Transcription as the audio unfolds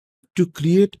To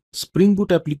create Spring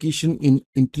Boot application in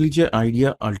IntelliJ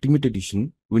IDEA Ultimate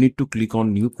Edition, we need to click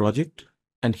on New Project.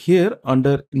 And here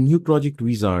under New Project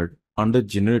Wizard, under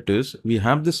Generators, we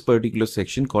have this particular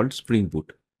section called Spring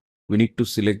Boot. We need to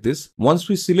select this. Once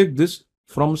we select this,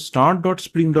 from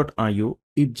start.spring.io,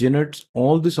 it generates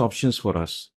all these options for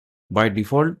us. By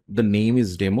default, the name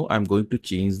is demo. I'm going to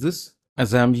change this.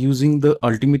 As I'm using the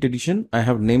Ultimate Edition, I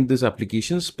have named this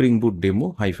application Spring Boot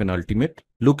Demo -Ultimate.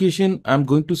 Location, I'm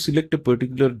going to select a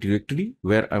particular directory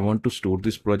where I want to store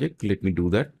this project. Let me do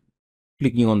that.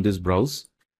 Clicking on this browse,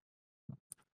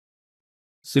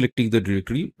 selecting the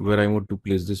directory where I want to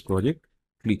place this project,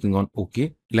 clicking on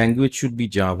OK. Language should be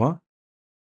Java.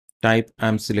 Type,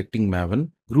 I'm selecting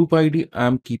Maven. Group ID,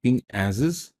 I'm keeping as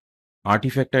is.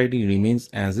 Artifact ID remains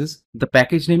as is. The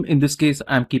package name, in this case,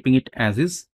 I'm keeping it as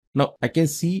is. Now I can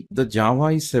see the Java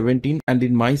is 17 and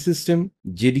in my system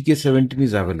JDK 17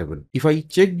 is available. If I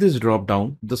check this drop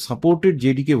down, the supported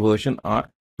JDK version are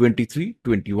 23,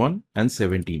 21 and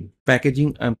 17.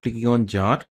 Packaging, I'm clicking on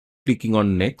jar, clicking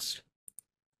on next.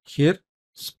 Here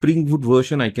Spring Boot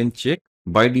version I can check.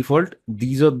 By default,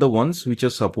 these are the ones which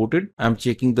are supported. I'm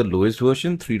checking the lowest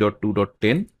version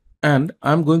 3.2.10 and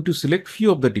I'm going to select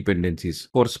few of the dependencies.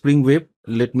 For Spring Web,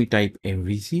 let me type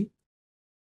MVC.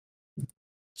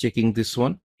 Checking this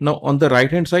one. Now on the right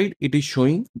hand side, it is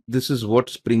showing this is what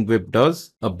Spring Web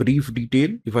does, a brief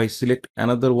detail. If I select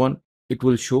another one, it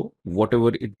will show whatever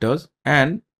it does.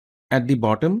 And at the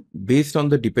bottom, based on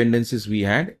the dependencies we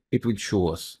had, it will show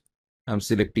us. I'm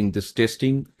selecting this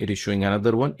testing. It is showing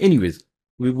another one. Anyways,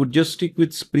 we would just stick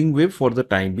with Spring Web for the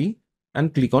time being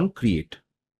and click on create.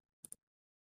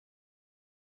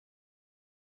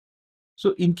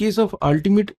 So in case of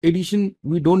Ultimate Edition,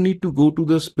 we don't need to go to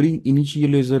the Spring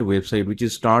Initializr website, which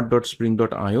is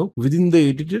start.spring.io. Within the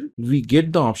editor, we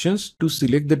get the options to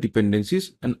select the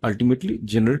dependencies and ultimately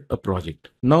generate a project.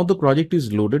 Now the project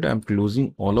is loaded. I'm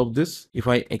closing all of this. If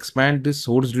I expand this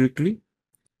source directly,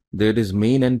 there is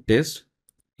main and test.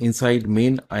 Inside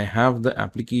main, I have the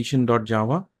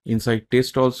application.java. Inside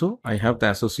test also, I have the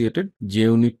associated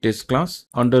JUnit test class.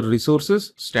 Under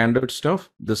resources, standard stuff,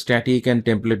 the static and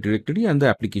template directory and the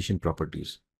application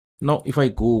properties. Now, if I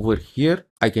go over here,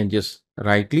 I can just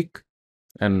right click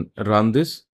and run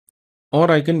this,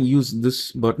 or I can use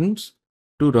this buttons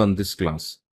to run this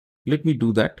class. Let me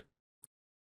do that.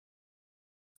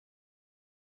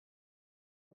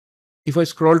 If I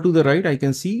scroll to the right, I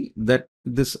can see that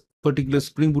this particular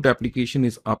Spring Boot application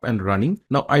is up and running.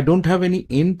 Now I don't have any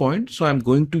endpoint, so I'm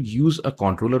going to use a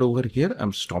controller over here.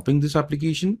 I'm stopping this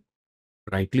application.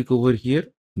 Right click over here,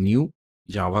 new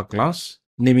Java class,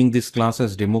 naming this class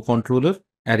as demo controller,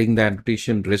 adding the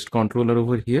annotation REST controller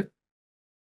over here.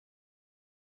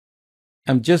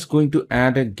 I'm just going to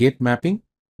add a get mapping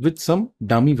with some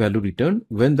dummy value returned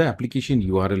when the application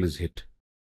URL is hit.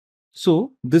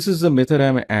 So this is the method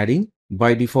I'm adding.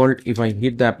 By default, if I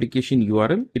hit the application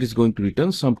URL, it is going to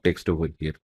return some text over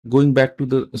here. Going back to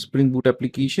the Spring Boot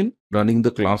application, running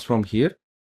the class from here,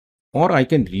 or I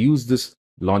can reuse this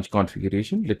launch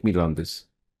configuration. Let me run this.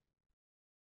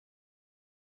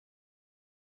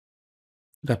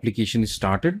 The application is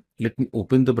started. Let me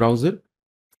open the browser,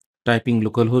 typing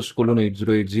localhost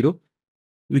 :8080.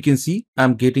 We can see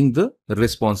I'm getting the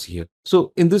response here.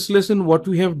 So in this lesson, what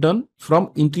we have done from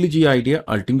IntelliJ IDEA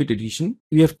Ultimate Edition,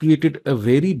 we have created a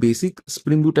very basic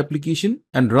Spring Boot application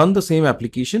and run the same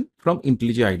application from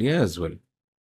IntelliJ IDEA as well.